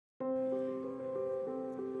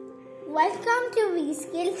Welcome to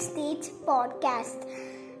VSkill Stage Podcast.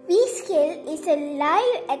 VSkill is a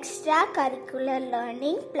live extracurricular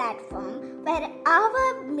learning platform where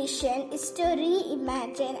our mission is to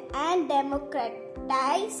reimagine and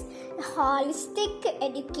democratize holistic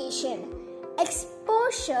education.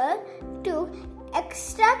 Exposure to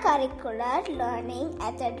extracurricular learning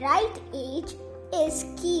at the right age is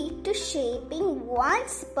key to shaping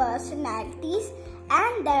one's personalities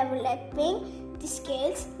and developing the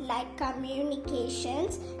skills like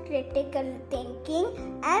communications, critical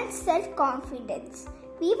thinking, and self-confidence.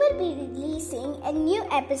 We will be releasing a new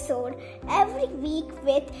episode every week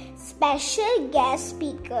with special guest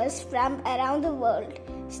speakers from around the world.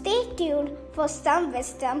 Stay tuned for some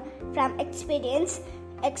wisdom from experienced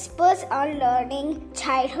experts on learning,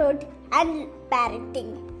 childhood, and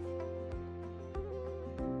parenting.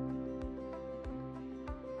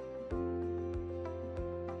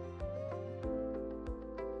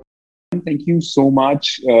 Thank you so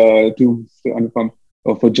much to Anupam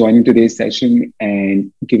for joining today's session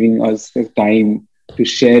and giving us the time to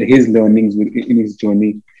share his learnings in his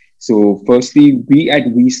journey. So firstly, we at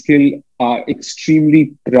VSkill are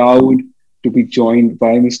extremely proud to be joined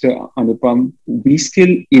by Mr. Anupam.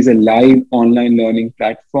 VSkill is a live online learning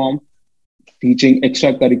platform teaching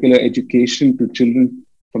extracurricular education to children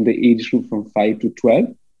from the age group from 5 to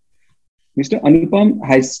 12. Mr. Anupam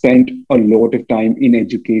has spent a lot of time in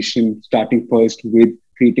education, starting first with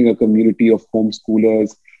creating a community of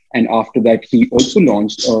homeschoolers. And after that, he also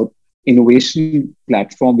launched an innovation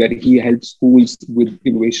platform where he helps schools with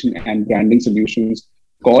innovation and branding solutions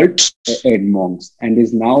called EdMonks, and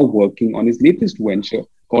is now working on his latest venture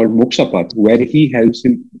called Mokshapath, where he helps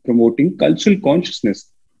in promoting cultural consciousness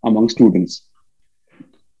among students.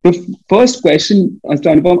 The first question,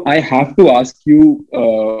 Mr. Anupam, I have to ask you,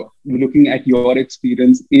 looking at your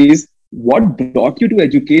experience, is what brought you to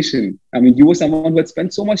education? I mean, you were someone who had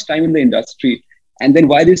spent so much time in the industry, and then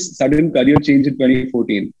why this sudden career change in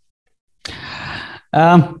 2014?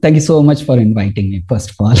 Thank you so much for inviting me, first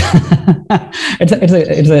of all.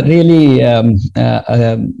 it's a really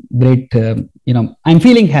great, I'm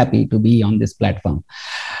feeling happy to be on this platform.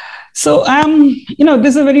 So,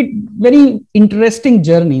 this is a very, very interesting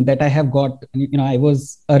journey that I have got. I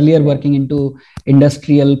was earlier working into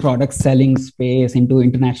industrial product selling space, into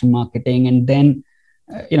international marketing. And then,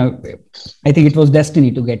 I think it was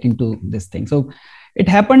destiny to get into this thing. So it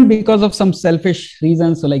happened because of some selfish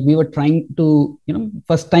reasons. So like we were trying to,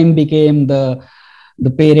 first time became the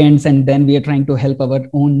parents, and then we are trying to help our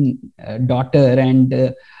own daughter.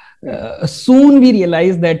 And soon we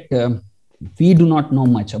realized that we do not know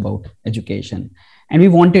much about education, and we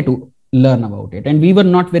wanted to learn about it. And we were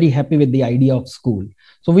not very happy with the idea of school.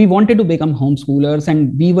 So we wanted to become homeschoolers,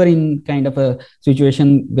 and we were in kind of a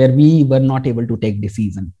situation where we were not able to take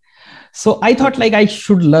decision. So I thought like I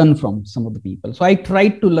should learn from some of the people. So I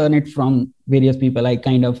tried to learn it from various people. I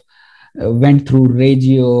kind of went through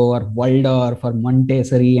Reggio or Waldorf or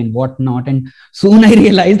Montessori and whatnot. And soon I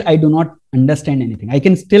realized I do not understand anything. I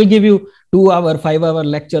can still give you 2-hour, 5-hour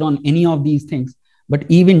lecture on any of these things. But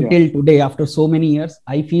even till today, after so many years,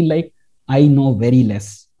 I feel like I know very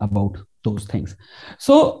less about those things.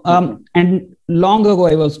 So, and long ago,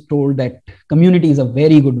 I was told that community is a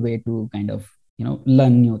very good way to kind of,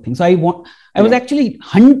 learn new things. So I was actually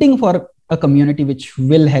hunting for a community which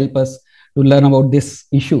will help us to learn about this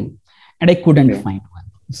issue. And I couldn't find one.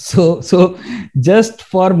 So just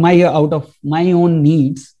for out of my own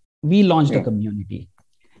needs, we launched a community,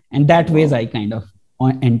 and that ways I kind of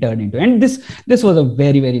entered into. And this was a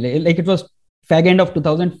very, very like it was fag end of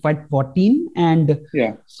 2014, and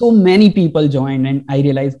so many people joined, and I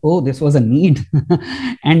realized, this was a need.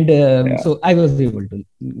 And so I was able to,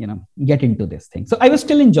 get into this thing. So I was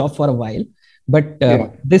still in job for a while, but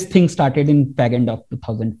this thing started in fag end of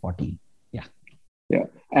 2014. Yeah.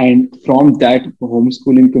 And from that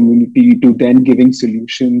homeschooling community to then giving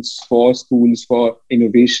solutions for schools for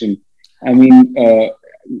innovation. I mean,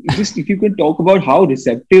 just if you could talk about how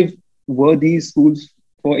receptive were these schools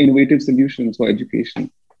for innovative solutions for education?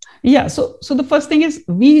 Yeah. So the first thing is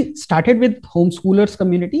we started with homeschoolers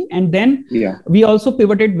community, and then we also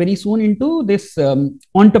pivoted very soon into this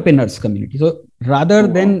entrepreneurs community. So rather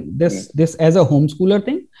than this as a homeschooler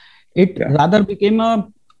thing, it rather became a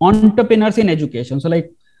entrepreneurs in education. So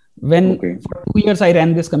like when for 2 years I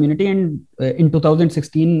ran this community, and in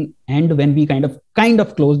 2016, and when we kind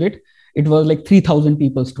of closed it, it was like 3,000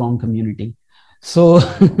 people strong community. So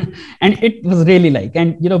and it was really like,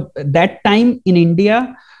 and that time in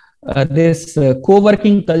India, this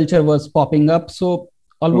co-working culture was popping up. So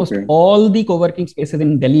almost all the co-working spaces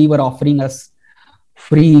in Delhi were offering us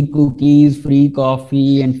free cookies, free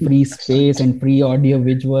coffee, and free space, and free audio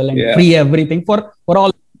visual, and free everything for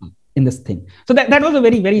all in this thing. So that was a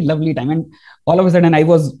very, very lovely time. And all of a sudden I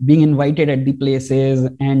was being invited at the places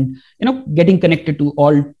and, getting connected to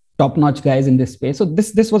all top-notch guys in this space. So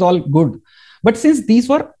this was all good. But since these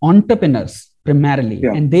were entrepreneurs primarily,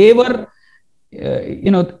 and they were,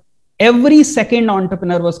 every second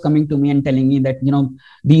entrepreneur was coming to me and telling me that,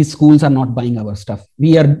 these schools are not buying our stuff.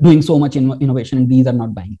 We are doing so much innovation and these are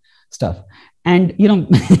not buying stuff. And,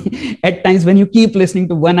 at times when you keep listening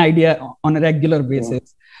to one idea on a regular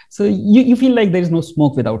basis, so you feel like there is no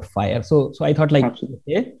smoke without fire. So I thought like,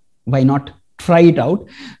 okay, why not try it out?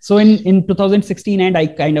 So in 2016, and I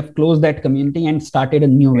kind of closed that community and started a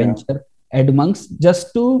new venture, Edmonks,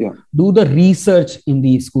 just to do the research in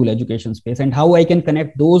the school education space and how I can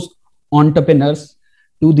connect those entrepreneurs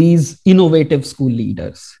to these innovative school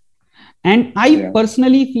leaders. And I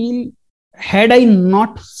personally feel, had I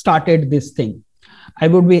not started this thing, I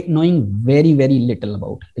would be knowing very, very little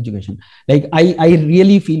about education. Like I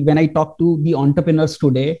really feel when I talk to the entrepreneurs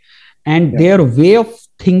today, and their way of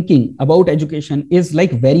thinking about education is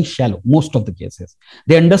like very shallow, most of the cases.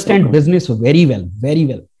 They understand business very well, very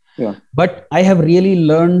well. Yeah. But I have really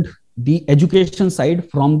learned the education side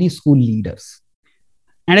from the school leaders.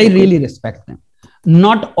 And I really respect them.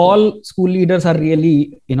 Not all school leaders are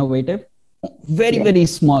really innovative. Very, very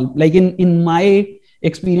small. Like in my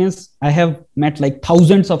experience, I have met like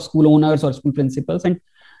thousands of school owners or school principals, and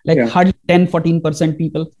like hardly 10-14%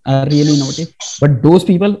 people are really innovative. But those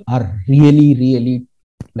people are really, really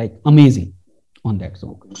like amazing on that.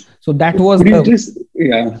 So that was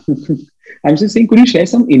I'm just saying, could you share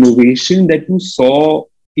some innovation that you saw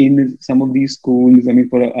in some of these schools? I mean,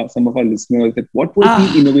 for some of our listeners, that what were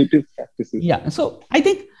the innovative practices? Yeah. So I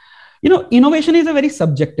think, innovation is a very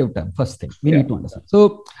subjective term. First thing we need to understand.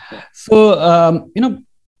 So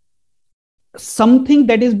something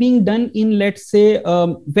that is being done in, let's say,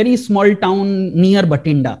 very small town near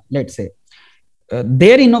Bathinda, let's say,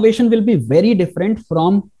 their innovation will be very different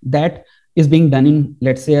from that is being done in,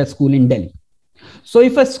 let's say, a school in Delhi. So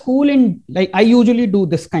if a school in, like, I usually do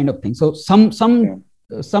this kind of thing. So some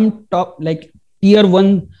top, like tier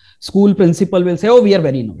 1 school principal will say, oh, we are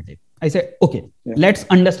very innovative. I say, okay, let's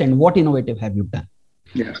understand what innovative have you done.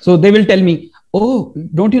 Yeah. So they will tell me, oh,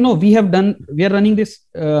 don't you know, we are running this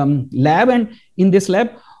lab, and in this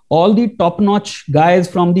lab, all the top-notch guys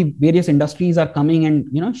from the various industries are coming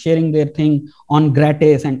and, sharing their thing on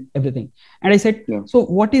gratis and everything. And I said, so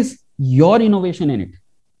what is your innovation in it?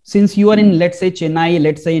 Since you are in, let's say, Chennai,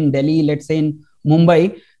 let's say in Delhi, let's say in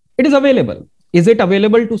Mumbai, it is available. Is it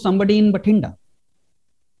available to somebody in Bathinda?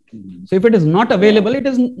 So if it is not available, it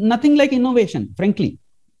is nothing like innovation, frankly.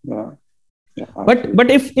 But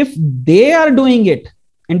if they are doing it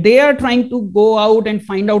and they are trying to go out and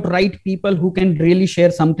find out right people who can really share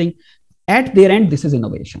something at their end, this is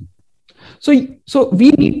innovation. So we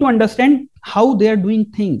need to understand how they are doing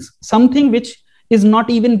things, something which is not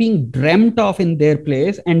even being dreamt of in their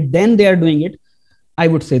place, and then they are doing it. I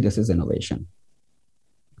would say this is innovation,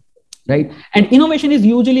 right? And innovation is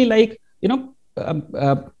usually like,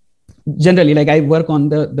 generally, like I work on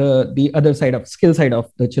the other side of skill side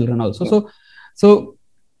of the children also. So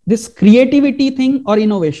this creativity thing or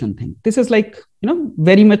innovation thing, this is like,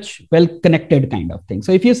 very much well connected kind of thing.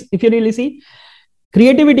 So if you really see,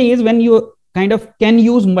 creativity is when you kind of can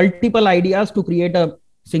use multiple ideas to create a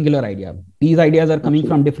singular idea. These ideas are coming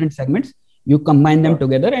from different segments. You combine them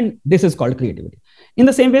together, and this is called creativity. In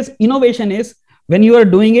the same way, innovation is when you are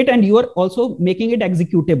doing it and you are also making it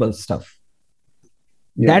executable stuff.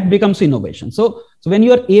 That becomes innovation. So when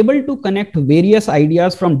you are able to connect various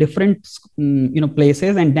ideas from different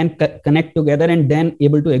places and then connect together and then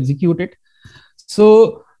able to execute it.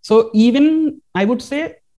 So even I would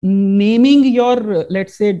say naming your,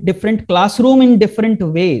 let's say, different classroom in different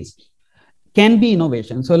ways can be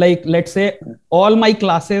innovation. So like, let's say all my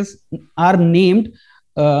classes are named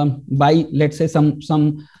by, let's say,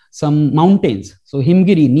 some mountains. So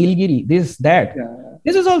Himgiri, Nilgiri, this, that.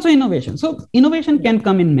 This is also innovation. So innovation can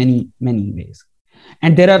come in many, many ways.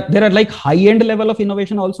 And there are like high-end level of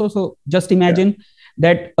innovation also. So just imagine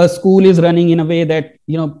that a school is running in a way that,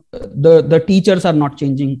 the teachers are not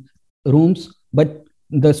changing rooms, but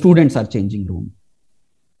the students are changing room.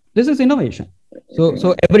 This is innovation.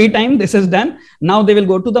 So every time this is done, now they will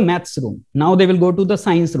go to the maths room. Now they will go to the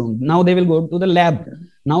science room. Now they will go to the lab.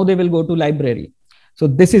 Now they will go to library. So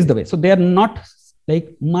this is the way. So they are not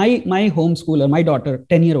like my homeschooler, my daughter,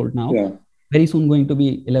 10-year-old now, very soon going to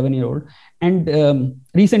be 11-year-old. And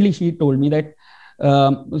recently she told me that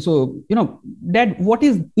so Dad, what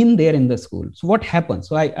is in there in the school? So what happens?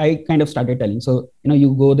 So I kind of started telling. So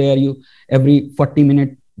you go there, you every 40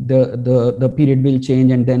 minutes the period will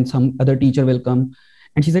change, and then some other teacher will come.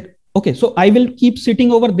 And she said, okay, so I will keep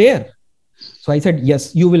sitting over there. So I said,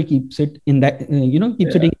 yes, you will keep sit in that,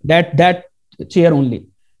 sitting that chair only.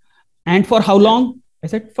 And for how long? I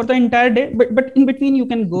said, for the entire day. But in between you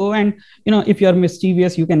can go, and if you are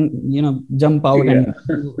mischievous, you can jump out and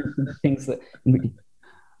do things in between.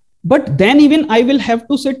 But then even I will have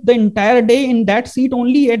to sit the entire day in that seat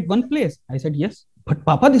only at one place. I said, yes, but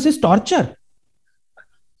Papa, this is torture.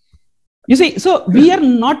 You see, so we are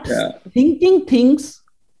not thinking things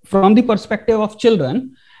from the perspective of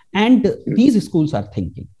children, and these schools are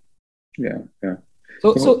thinking.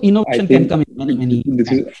 So innovation can come in many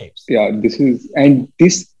shapes.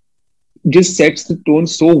 This just sets the tone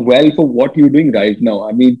so well for what you're doing right now.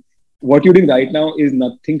 I mean, what you're doing right now is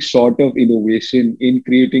nothing short of innovation in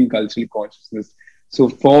creating cultural consciousness. So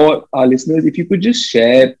for our listeners, if you could just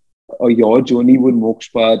share your journey with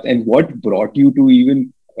Mokshpath and what brought you to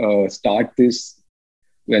even start this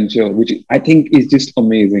venture, which I think is just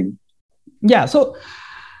amazing. Yeah. So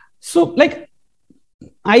like,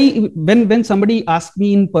 when somebody asks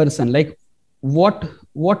me in person, like what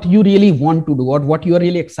you really want to do, or what you are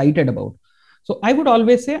really excited about, so I would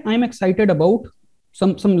always say I'm excited about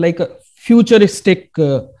some like a futuristic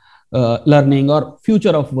learning or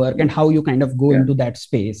future of work, and how you kind of go into that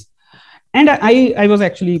space. And I was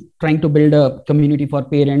actually trying to build a community for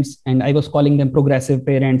parents, and I was calling them progressive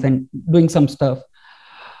parents and doing some stuff.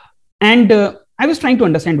 And I was trying to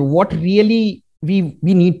understand what really we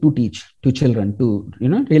need to teach to children to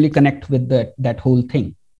really connect with that whole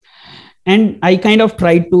thing. And I kind of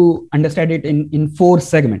tried to understand it in 4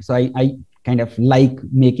 segments. So I kind of like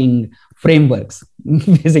making frameworks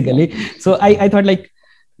basically. So I thought, like,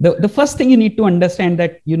 the first thing you need to understand,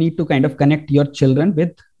 that you need to kind of connect your children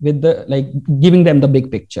with the, like, giving them the big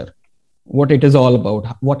picture, what it is all about,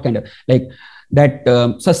 what kind of, like, that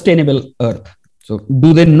sustainable earth. So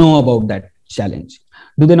do they know about that challenge?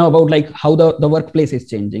 Do they know about, like, how the workplace is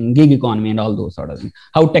changing, gig economy and all those sort of things,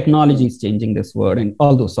 how technology is changing this world and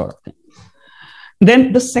all those sort of things.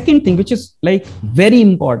 Then the second thing, which is like very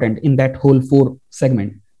important in that whole 4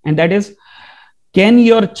 segment, and that is, can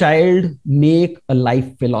your child make a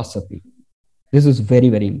life philosophy? This is very,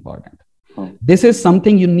 very important. This is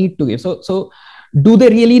something you need to give. So do they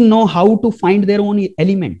really know how to find their own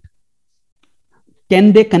element?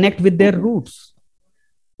 Can they connect with their roots?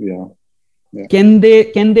 Yeah. Can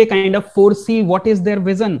they kind of foresee what is their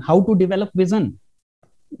vision, how to develop vision?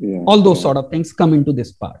 All those sort of things come into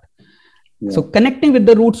this part. So connecting with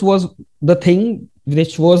the roots was the thing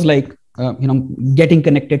which was like, getting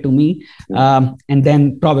connected to me. And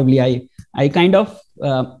then probably I kind of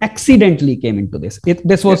accidentally came into this.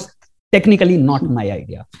 This was technically not my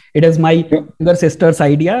idea. It is my younger sister's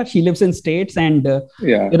idea. She lives in States, and so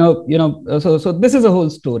this is a whole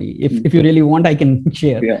story. If you really want, I can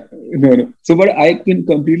share. No. So, but I can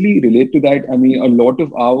completely relate to that. I mean, a lot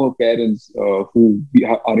of our parents who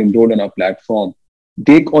are enrolled on our platform,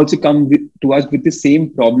 they also come to us with the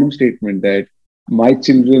same problem statement that my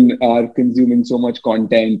children are consuming so much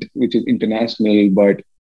content which is international, but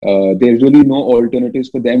there's really no alternatives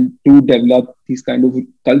for them to develop these kind of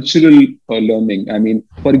cultural learning. I mean,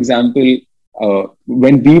 for example,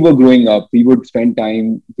 when we were growing up, we would spend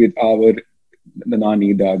time with the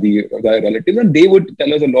nani, the relatives, and they would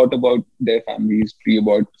tell us a lot about their family history,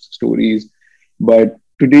 about stories. But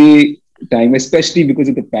today, time, especially because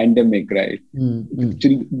of the pandemic, right?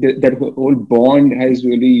 That whole bond has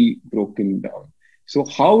really broken down. So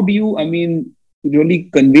how do you, really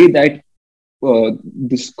convey that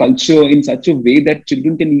this culture in such a way that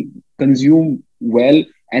children can consume well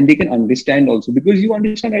and they can understand also? Because you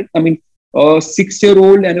understand that, a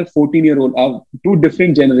 6-year-old and a 14-year-old are 2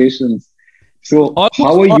 different generations. So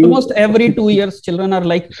almost every 2 years, children are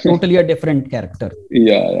like totally a different character.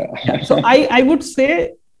 So I would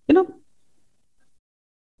say,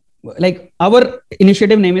 like, our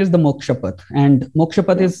initiative name is the Mokshpath, and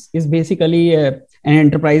Mokshpath is basically an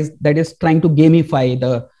enterprise that is trying to gamify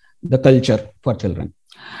the culture for children.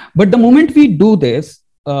 But the moment we do this,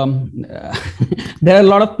 there are a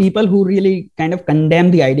lot of people who really kind of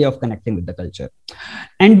condemn the idea of connecting with the culture.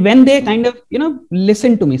 And when they kind of,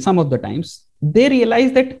 listen to me some of the times, they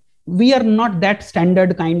realize that we are not that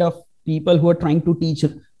standard kind of people who are trying to teach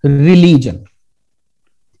religion.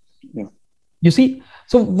 You see,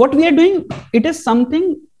 so what we are doing, it is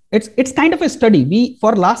something, it's kind of a study.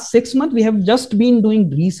 For last 6 months, we have just been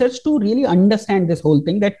doing research to really understand this whole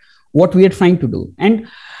thing, that what we are trying to do. And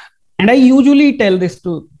I usually tell this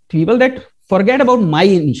to people that forget about my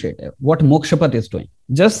initiative, what Mokshapath is doing.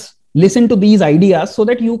 Just listen to these ideas so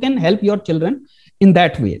that you can help your children in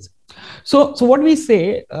that ways. So what we say,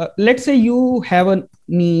 let's say you have a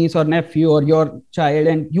niece or nephew or your child,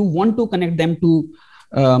 and you want to connect them to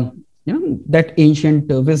that ancient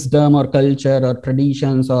wisdom or culture or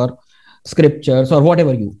traditions or scriptures or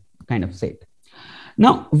whatever you kind of say.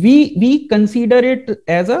 Now we consider it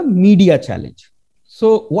as a media challenge. So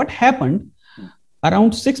what happened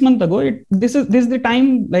around 6 months ago, this is the time,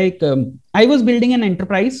 like I was building an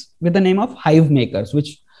enterprise with the name of Hive Makers, which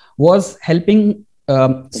was helping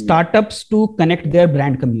startups to connect their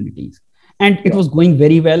brand communities. And it was going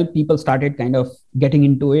very well. People started kind of getting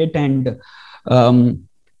into it. And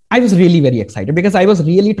I was really very excited because I was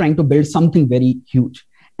really trying to build something very huge.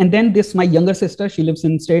 And then my younger sister, she lives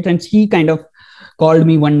in States, and she kind of called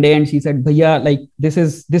me one day and she said, Bhaiya, like this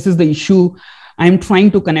is the issue. I'm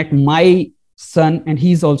trying to connect my son, and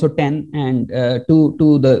he's also 10, and to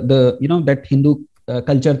the that Hindu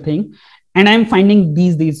culture thing. And I'm finding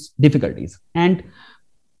these difficulties. And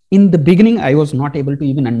in the beginning, I was not able to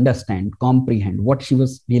even comprehend what she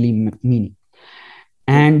was really meaning.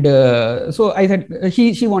 And so I said,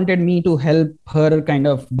 she wanted me to help her kind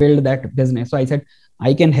of build that business. So I said,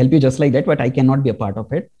 I can help you just like that, but I cannot be a part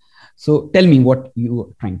of it. So tell me what you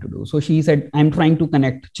are trying to do. So she said, I'm trying to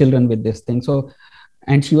connect children with this thing. So,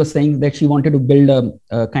 and she was saying that she wanted to build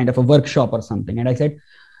a kind of a workshop or something. And I said,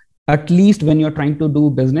 at least when you're trying to do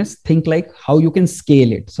business, think like how you can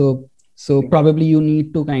scale it. So probably you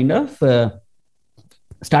need to kind of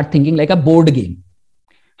start thinking like a board game.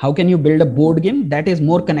 How can you build a board game that is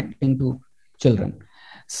more connecting to children?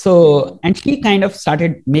 So, and she kind of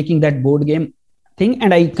started making that board game thing.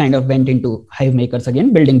 And I kind of went into Hive Makers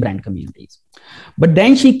again, building brand communities. But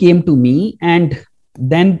then she came to me, and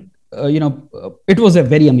then, it was a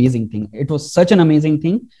very amazing thing. It was such an amazing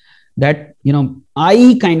thing that,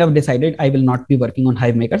 I kind of decided I will not be working on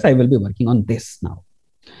Hive Makers. I will be working on this now.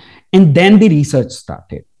 And then the research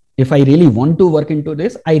started. If I really want to work into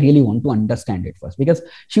this, I really want to understand it first, because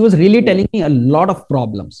she was really telling me a lot of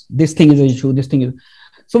problems. This thing is an issue, this thing is.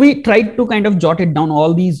 So we tried to kind of jot it down,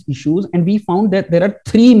 all these issues. And we found that there are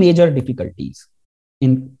 3 major difficulties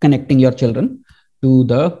in connecting your children to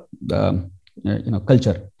the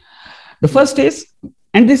culture. The first is,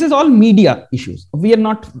 and this is all media issues. We are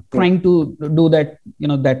not trying to do that,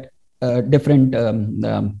 different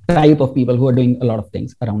type of people who are doing a lot of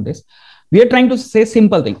things around this. We are trying to say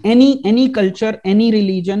simple thing. Any culture, any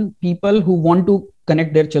religion, people who want to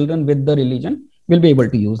connect their children with the religion will be able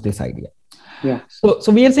to use this idea. Yeah.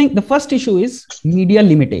 So we are saying the first issue is media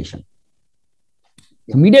limitation.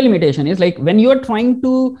 So media limitation is like when you are trying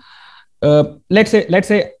to, let's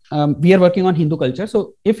say we are working on Hindu culture.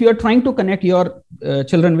 So if you are trying to connect your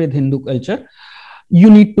children with Hindu culture,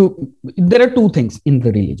 there are 2 things in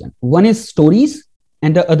the religion. One is stories,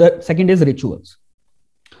 and the second is rituals.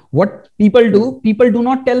 What people do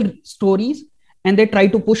not tell stories, and they try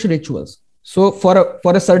to push rituals. So for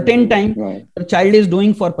a certain time, the child is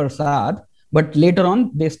doing for prasad, but later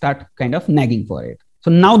on they start kind of nagging for it.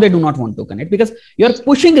 So now they do not want to connect because you're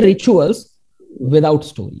pushing rituals without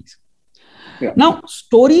stories. Yeah. Now,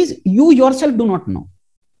 stories you yourself do not know.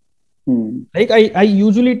 Like I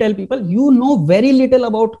usually tell people, you know very little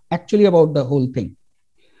about the whole thing.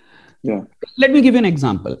 Yeah. Let me give you an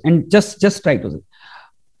example and just try to see.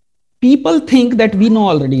 People think that we know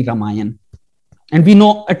already Ramayana, and we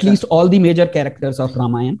know at least all the major characters of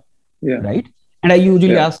Ramayana. Yeah. Right. And I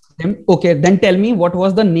usually ask them, okay, then tell me what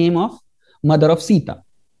was the name of mother of Sita.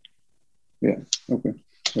 Yeah. Okay.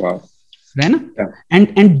 Wow. Right? Yeah.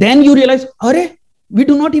 And then you realize, Arey, we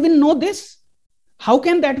do not even know this. How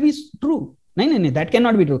can that be true? No, that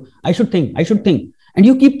cannot be true. I should think. And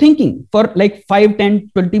you keep thinking for like 5,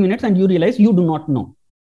 10, 20 minutes, and you realize you do not know.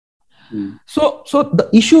 So the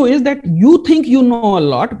issue is that you think you know a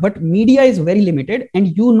lot, but media is very limited,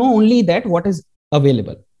 and you know only that what is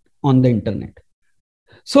available on the internet.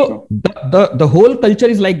 So the whole culture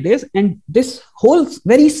is like this, and this whole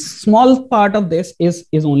very small part of this is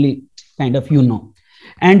only kind of,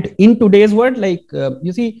 and in today's world, like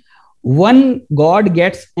you see, one god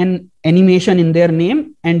gets an animation in their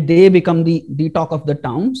name and they become the talk of the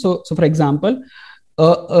town. So for example,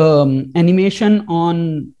 animation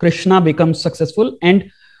on Krishna becomes successful,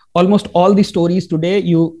 and almost all the stories today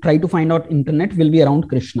you try to find out internet will be around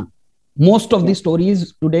Krishna. Most of the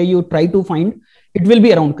stories today you try to find, it will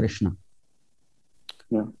be around Krishna.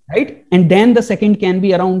 Yeah. Right? And then the second can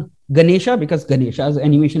be around Ganesha, because Ganesha's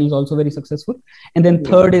animation is also very successful. And then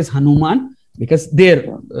third is Hanuman, because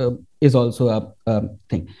there is also a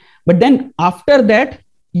thing. But then after that,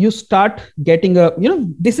 you start getting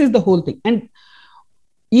this is the whole thing. And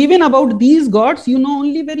even about these gods,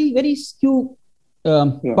 only very, very skew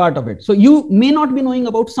part of it. So you may not be knowing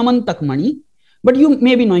about Samantakmani, but you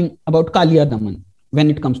may be knowing about Kaliya Daman when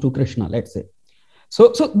it comes to Krishna, let's say.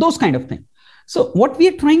 So those kind of things. So what we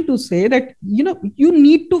are trying to say that, you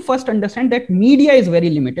need to first understand that media is very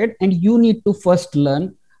limited, and you need to first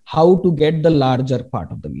learn how to get the larger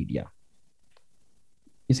part of the media.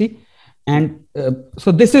 You see? And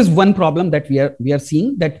so this is one problem that we are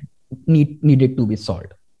seeing that needed to be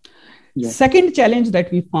solved. Yeah. Second challenge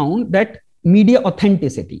that we found, that media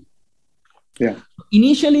authenticity. Yeah.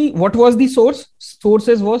 Initially, what was the source?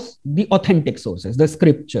 Sources was the authentic sources, the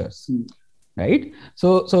scriptures, right?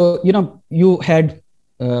 So you had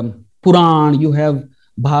Puran, you have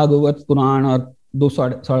Bhagavad Puran, or those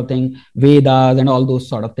sort of thing, Vedas and all those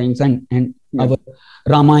sort of things, and our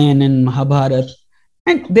Ramayana and Mahabharata.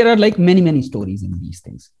 And there are like many, many stories in these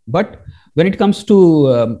things. But when it comes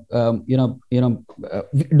to,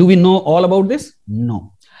 do we know all about this?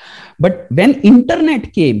 No. But when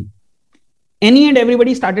internet came, any and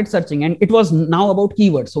everybody started searching, and it was now about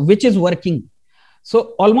keywords. So which is working?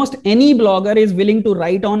 So almost any blogger is willing to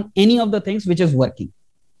write on any of the things which is working.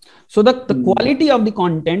 So the quality of the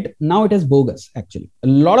content, now it is bogus, actually. A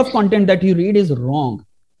lot of content that you read is wrong.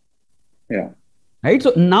 Yeah. Right.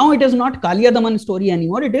 So now it is not Kaliya Daman story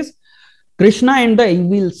anymore. It is Krishna and the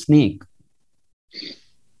evil snake.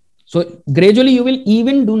 So gradually you will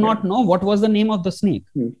even do not know what was the name of the snake.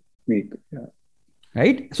 Snake. Yeah.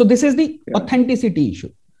 Right. So this is the authenticity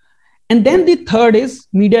issue. And then the third is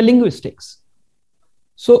media linguistics.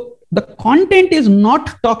 So the content is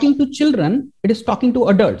not talking to children. It is talking to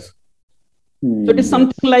adults. So it is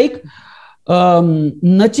something like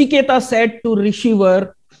Nachiketa said to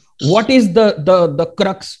Rishivar, what is the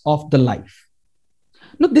crux of the life?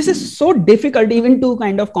 Now, this is so difficult even to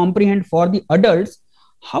kind of comprehend for the adults.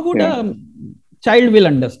 How would a child will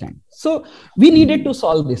understand? So we needed to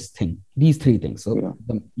solve these three things. So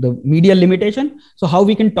the media limitation. So how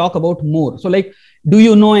we can talk about more. So like, do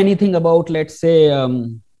you know anything about, let's say,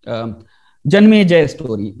 Janmejaya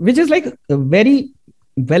story, which is like very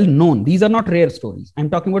well known. These are not rare stories. I'm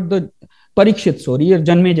talking about the Parikshit story or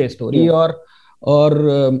Janmejaya story or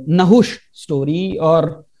Nahush story,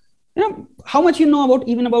 or how much you know about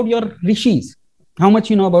even about your rishis, how much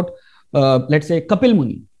you know about let's say Kapil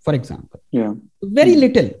Muni, for example. Very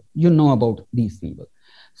little you know about these people.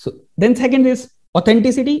 So then second is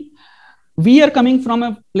authenticity. We are coming from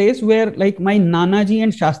a place where like my Nanaji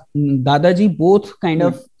and Dadaji both kind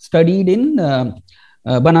of studied in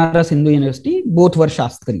Banaras Hindu University. Both were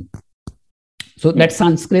Shastri. So that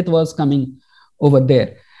Sanskrit was coming over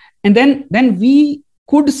there. And then we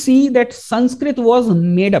could see that Sanskrit was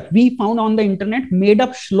made up. We found on the internet made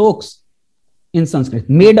up shloks in Sanskrit,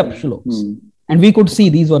 made up shloks. And we could see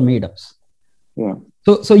these were made ups. Yeah.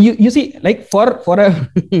 So you see, like for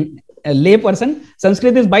a lay person,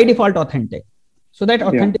 Sanskrit is by default authentic. So that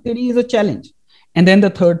authenticity is a challenge. And then the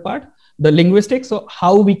third part, the linguistics. So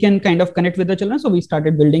how we can kind of connect with the children. So we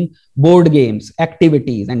started building board games,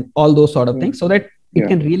 activities, and all those sort of things so that it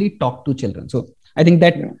can really talk to children. So I think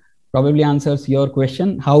that probably answers your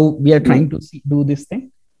question, how we are trying to do this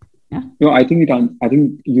thing. Yeah. No, I think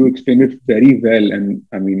you explained it very well. And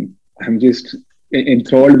I mean, I'm just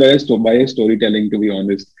enthralled by a storytelling, to be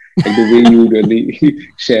honest, like the way you really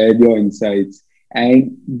shared your insights.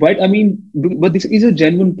 But this is a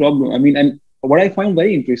genuine problem. I mean, and what I find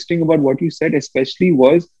very interesting about what you said, especially,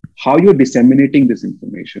 was how you're disseminating this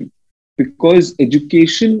information. Because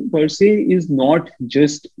education per se is not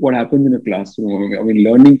just what happens in a classroom. I mean,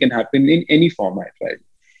 learning can happen in any format, right?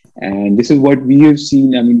 And this is what we have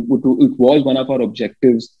seen. I mean, it was one of our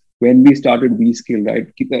objectives when we started V-Skill,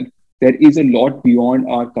 right? That there is a lot beyond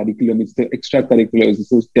our curriculum. It's the extracurriculars.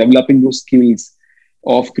 It's developing those skills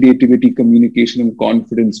of creativity, communication, and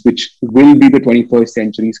confidence, which will be the 21st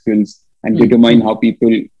century skills and determine how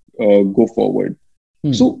people go forward.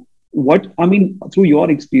 So, through your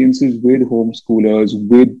experiences with homeschoolers,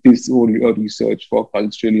 with this whole research for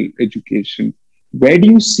cultural education, where do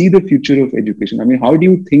you see the future of education? I mean, how do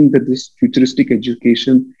you think that this futuristic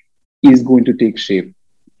education is going to take shape?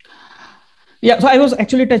 Yeah, so I was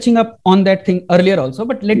actually touching up on that thing earlier also,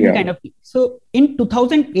 but let me kind of... So in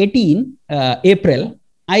 2018, April,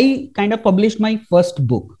 I kind of published my first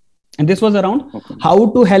book. And this was around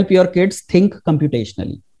how to help your kids think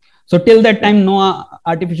computationally. So till that time, no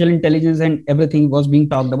artificial intelligence and everything was being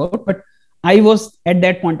talked about. But I was at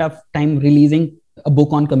that point of time releasing a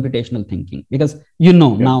book on computational thinking, because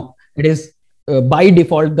now it is by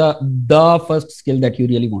default the first skill that you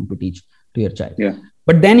really want to teach to your child.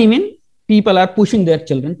 But then even people are pushing their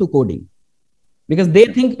children to coding because they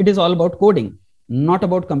think it is all about coding, not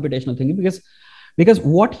about computational thinking, because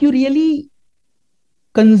what you really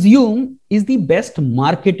consume is the best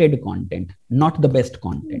marketed content, not the best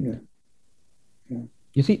content.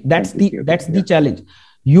 You see, that's the challenge.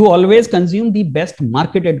 You always consume the best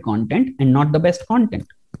marketed content and not the best content.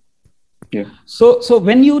 So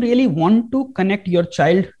when you really want to connect your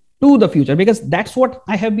child to the future, because that's what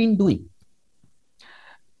I have been doing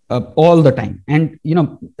all the time. And,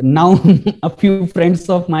 now a few friends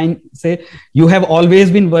of mine say, you have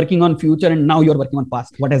always been working on future and now you're working on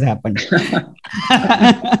past. What has happened?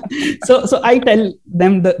 so I tell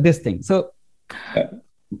them this thing. So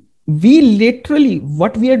we literally,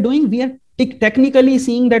 what we are doing, we are technically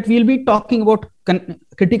seeing that we'll be talking about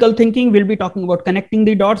critical thinking, we'll be talking about connecting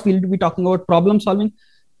the dots, we'll be talking about problem solving.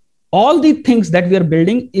 All the things that we are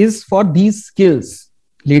building is for these skills,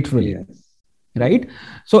 literally. Right?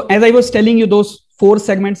 So as I was telling you, those 4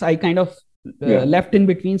 segments I kind of left in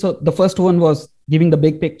between. So the first one was giving the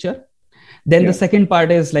big picture. Then the second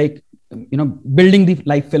part is like, building the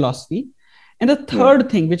life philosophy. And the third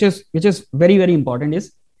thing, which is very, very important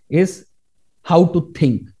is how to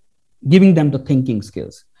think, giving them the thinking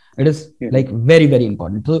skills. It is like very, very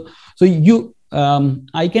important. So you,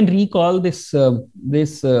 I can recall this, I'm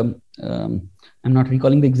not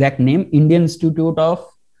recalling the exact name, Indian Institute of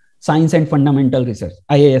Science and Fundamental Research,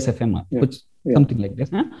 IISFMR, something like this.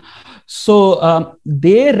 Huh? So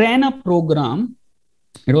they ran a program.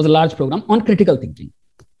 It was a large program on critical thinking.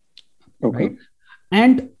 Right?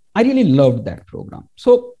 And I really loved that program.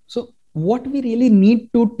 So what we really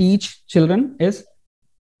need to teach children is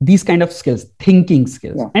these kind of skills, thinking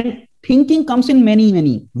skills. And thinking comes in many,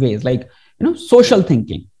 many ways, like, social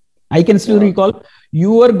thinking. I can still recall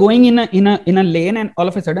you are going in a lane and all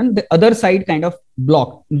of a sudden the other side kind of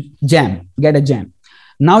get a jam.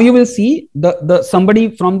 Now you will see the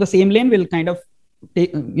somebody from the same lane will kind of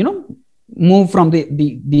move from the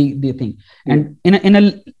thing. And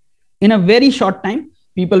in a very short time,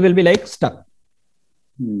 people will be like stuck.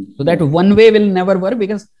 So that one way will never work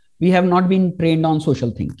because we have not been trained on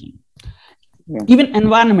social thinking. Even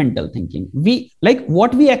environmental thinking.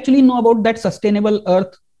 What we actually know about that sustainable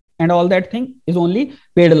earth and all that thing is only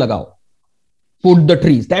ped lagao, put the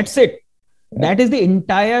trees. That's it. That is the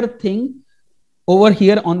entire thing over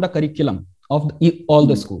here on the curriculum of all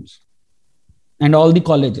the schools and all the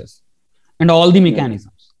colleges and all the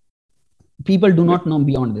mechanisms. People do not know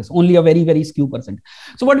beyond this. Only a very, very few percent.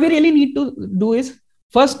 So what we really need to do is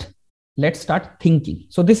first, let's start thinking.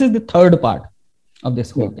 So this is the third part of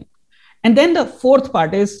this whole thing. And then the fourth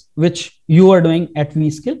part is, which you are doing at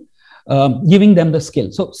V-Skill, giving them the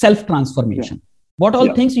skill. So self-transformation. What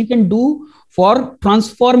all things you can do for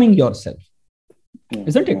transforming yourself.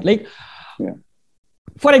 Isn't it? Like,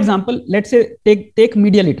 for example, let's say take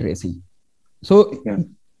media literacy. So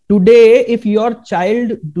today, if your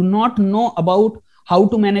child do not know about how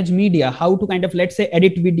to manage media, how to kind of, let's say,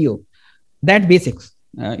 edit video, that basics,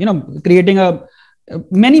 creating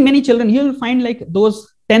many children, you'll find like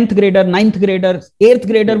those 10th grader, 9th grader, 8th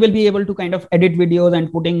grader will be able to kind of edit videos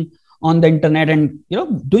and putting on the internet and,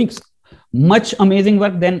 doing much amazing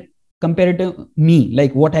work than compared to me,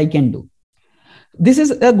 like what I can do. This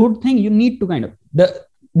is a good thing. You need to kind of,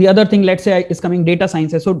 the other thing, let's say, is coming data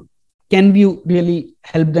sciences. So can you really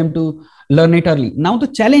help them to learn it early? Now the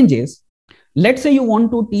challenge is, let's say you want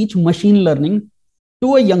to teach machine learning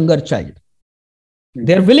to a younger child.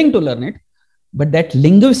 They're willing to learn it, but that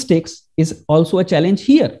linguistics is also a challenge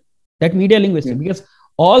here, that media linguistics, because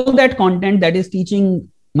all that content that is teaching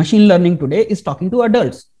machine learning today is talking to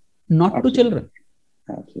adults, not to children.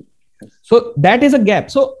 So that is a gap.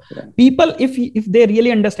 So people, if they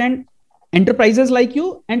really understand, enterprises like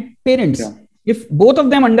you and parents, if both of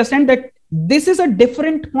them understand that this is a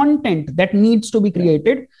different content that needs to be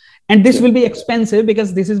created, and this will be expensive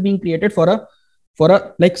because this is being created for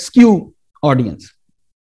a like skew audience.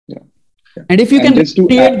 And if you can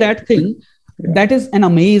create that thing, that is an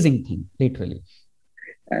amazing thing, literally.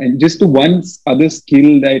 And just to one other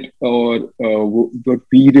skill that what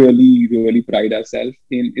we really pride ourselves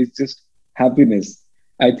in is just happiness.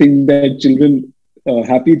 I think that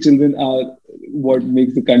happy children are what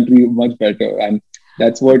makes the country much better, and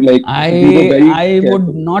that's what I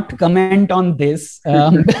would not comment on this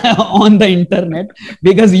on the internet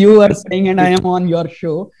because you are saying and I am on your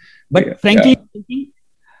show. But frankly speaking,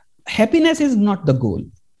 happiness is not the goal.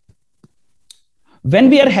 When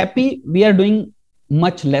we are happy, we are doing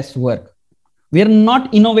much less work. We are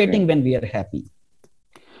not innovating when we are happy.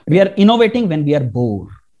 We are innovating when we are bored.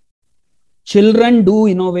 Children do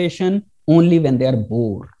innovation only when they are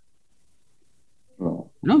bored.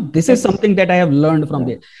 This is something that I have learned from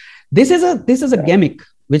there. This is a gimmick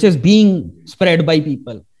which is being spread by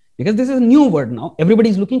people, because this is a new word now. Everybody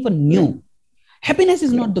is looking for new. Happiness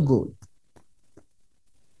is not the goal.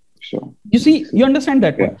 Sure. You see, you understand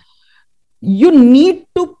that one. You need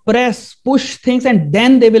to push things, and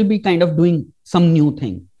then they will be kind of doing some new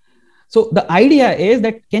thing. So the idea is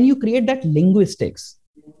that, can you create that linguistics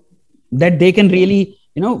that they can really,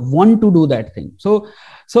 want to do that thing? So,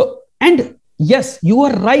 and yes, you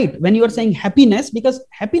are right when you are saying happiness, because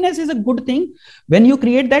happiness is a good thing when you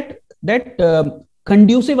create that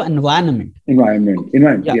conducive environment.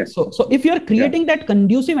 Yeah. Yes. So if you are creating that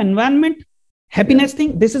conducive environment, happiness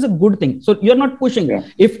thing, this is a good thing. So you're not pushing.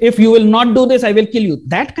 If you will not do this, I will kill you.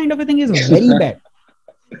 That kind of a thing is very bad,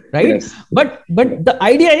 right? Yes. But the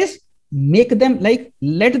idea is, make them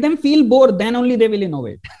let them feel bored, then only they will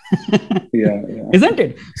innovate. Isn't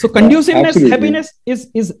it? So conduciveness, happiness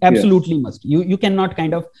is absolutely must. You cannot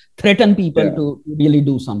kind of threaten people to really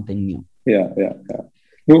do something new.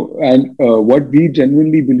 No, and what we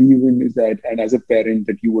genuinely believe in is that, and as a parent,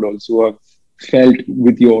 that you would also have felt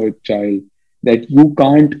with your child, that you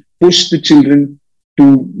can't push the children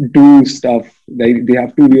to do stuff. They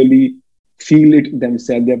have to really feel it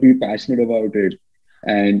themselves. They have to be passionate about it.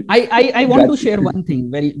 And I want to share one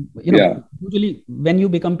thing. Usually when you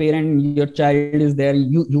become parent, your child is there,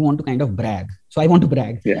 you want to kind of brag. So I want to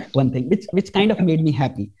brag one thing, which kind of made me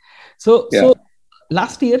happy. So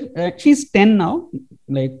last year, she's 10 now.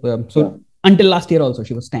 Until last year also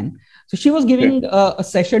she was 10. So she was giving a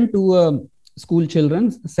session to school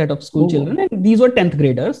children, a set of school children, and these were 10th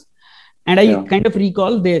graders. And I kind of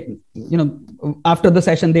recall they, after the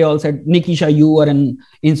session, they all said, Nikisha, you are an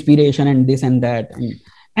inspiration and this and that.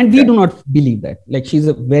 And we do not believe that. Like, she's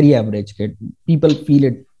a very average kid. People feel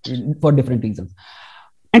it for different reasons.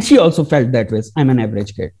 And she also felt that way. I'm an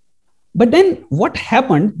average kid. But then what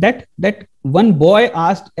happened, that one boy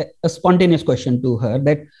asked a spontaneous question to her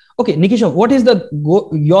that, okay, Nikisha, what is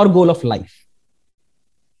your goal of life?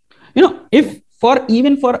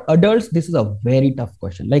 Even for adults, this is a very tough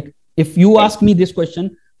question. Like, if you ask me this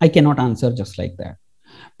question, I cannot answer just like that.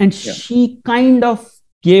 And she kind of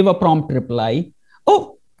gave a prompt reply,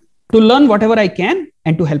 to learn whatever I can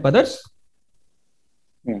and to help others.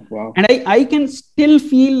 Wow. And I can still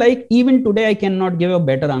feel like even today, I cannot give a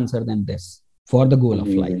better answer than this for the goal of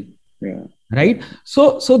life. Right.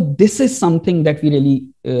 So this is something that we really,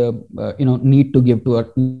 need to give to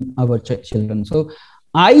our children. So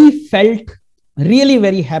I felt really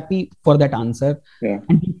very happy for that answer.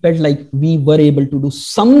 And we felt like we were able to do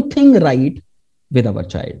something right with our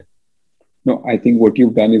child. No, I think what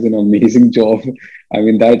you've done is an amazing job. I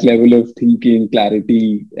mean, that level of thinking,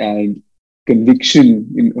 clarity, and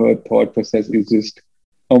conviction in her thought process is just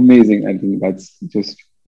amazing. I think that's just,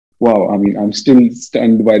 wow. I mean, I'm still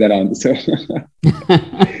stunned by that answer.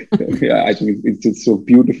 I think it's just so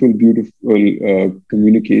beautiful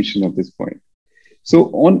communication at this point.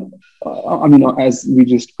 So as we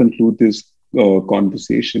just conclude this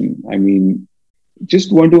conversation, I mean,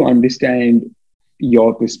 just want to understand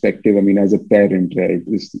your perspective. I mean, as a parent, right?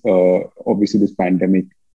 This obviously this pandemic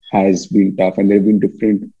has been tough, and there have been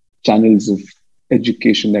different channels of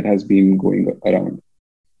education that has been going around.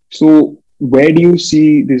 So where do you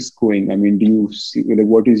see this going? I mean, do you see,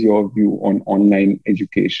 what is your view on online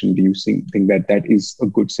education? Do you think that is a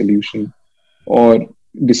good solution, or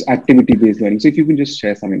this activity-based learning? So if you can just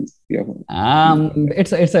share something.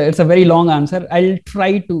 It's a very long answer. I'll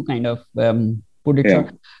try to kind of put it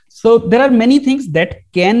short. So there are many things that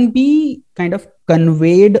can be kind of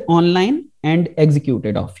conveyed online and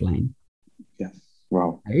executed offline. Yes.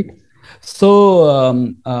 Wow. Right.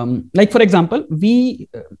 So like, for example, we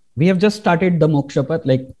have just started the Mokshapath.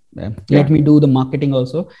 Let me do the marketing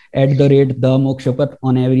also at the Mokshapath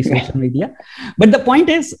on every social media. But the point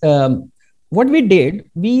is, what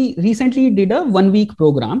we recently did a 1-week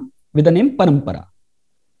program with the name Parampara,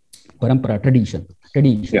 tradition.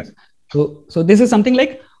 So this is something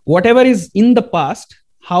like whatever is in the past,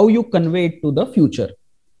 how you convey it to the future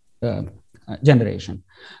generation.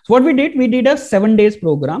 So what we did a 7 days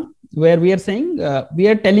program where we are saying, we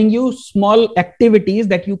are telling you small activities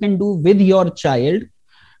that you can do with your child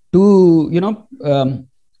to,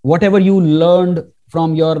 whatever you learned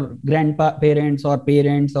from your grandparents or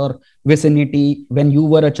parents or vicinity when you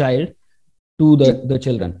were a child to the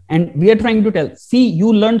children. And we are trying to tell, see,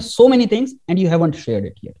 you learned so many things and you haven't shared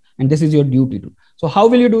it yet. And this is your duty to. So how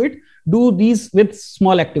will you do it? Do these with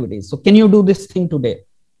small activities. So can you do this thing today?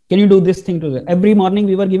 Can you do this thing today? Every morning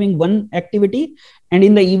we were giving one activity, and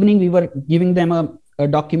in the evening we were giving them a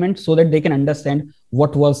document so that they can understand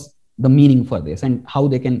what was the meaning for this and how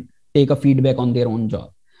they can take a feedback on their own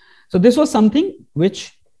job. So this was something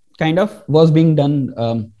which kind of was being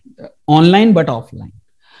done online but offline.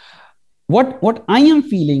 What I am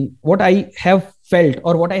feeling, what I have felt,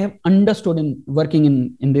 or what I have understood in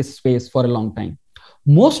working in this space for a long time,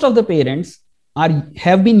 most of the parents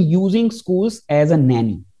have been using schools as a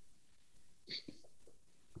nanny,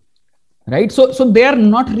 right? So they are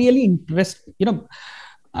not really interested,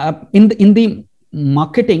 in the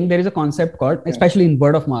marketing. There is a concept called, especially in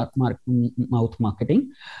word of mouth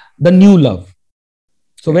marketing, the new love.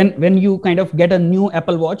 So when you kind of get a new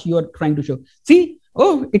Apple Watch, you are trying to show, see,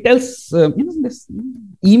 oh, it tells, this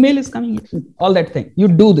email is coming, all that thing. You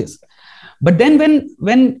do this. But then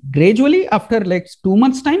when gradually after like 2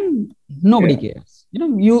 months time, nobody cares.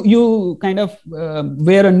 You kind of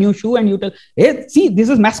wear a new shoe and you tell, hey, see, this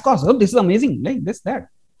is Mascos. Oh, this is amazing. Like this, that.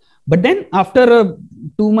 But then after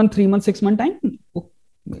 2 month, 3 month, 6 month time,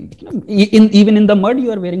 even in the mud,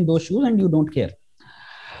 you are wearing those shoes and you don't care.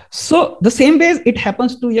 So the same way it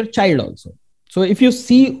happens to your child also. So if you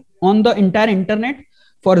see on the entire internet,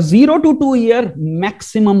 for 0 to 2 year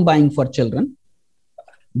maximum buying for children,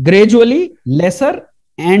 gradually lesser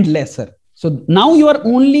and lesser. So now you are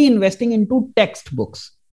only investing into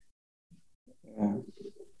textbooks,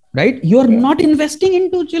 right? You are not investing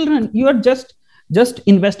into children. You are just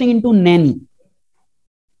investing into nanny,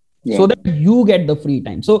 so that you get the free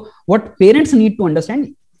time. So what parents need to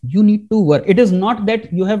understand, you need to work. It is not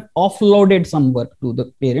that you have offloaded some work to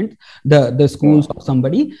the parent, the schools or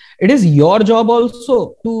somebody. It is your job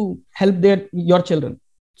also to help your children.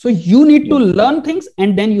 So you need to learn things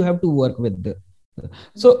and then you have to work with them.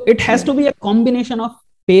 So it has to be a combination of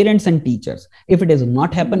parents and teachers. If it is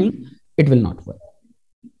not happening, it will not work.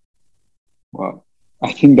 Wow.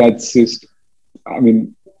 I think that's just,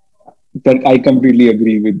 that I completely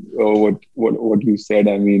agree with what you said.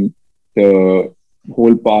 The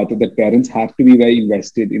whole part that parents have to be very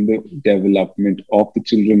invested in the development of the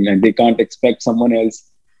children, and they can't expect someone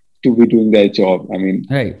else to be doing their job.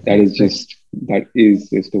 Right. That is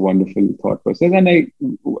just a wonderful thought process, and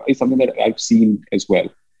it's something that I've seen as well.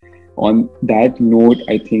 On that note,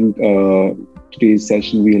 I think today's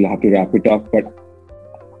session we'll have to wrap it up, but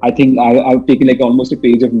I think I've taken like almost a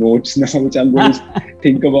page of notes now, which I'm going to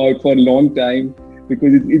think about for a long time,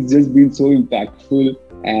 because it's just been so impactful.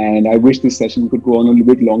 And I wish this session could go on a little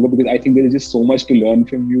bit longer, because I think there is just so much to learn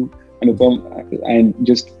from you, Anupam, and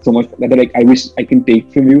just so much that I wish I can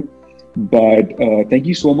take from you. But thank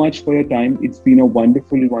you so much for your time. It's been a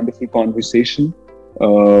wonderful, wonderful conversation.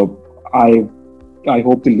 I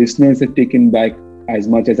hope the listeners have taken back as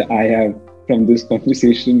much as I have from this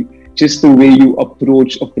conversation. Just the way you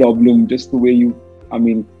approach a problem, just the way you,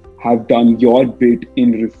 have done your bit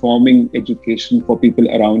in reforming education for people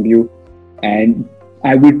around you. And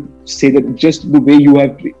I would say that just the way you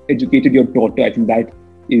have educated your daughter, I think that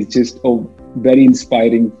is just very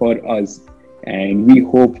inspiring for us. And we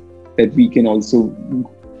hope that we can also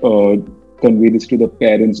convey this to the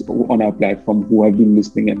parents on our platform who have been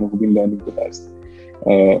listening and who have been learning with us.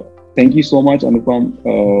 Thank you so much,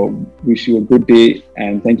 Anupam. Wish you a good day,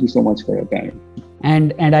 and thank you so much for your time.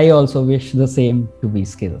 And I also wish the same to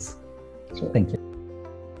V-Skills. Sure. Thank you.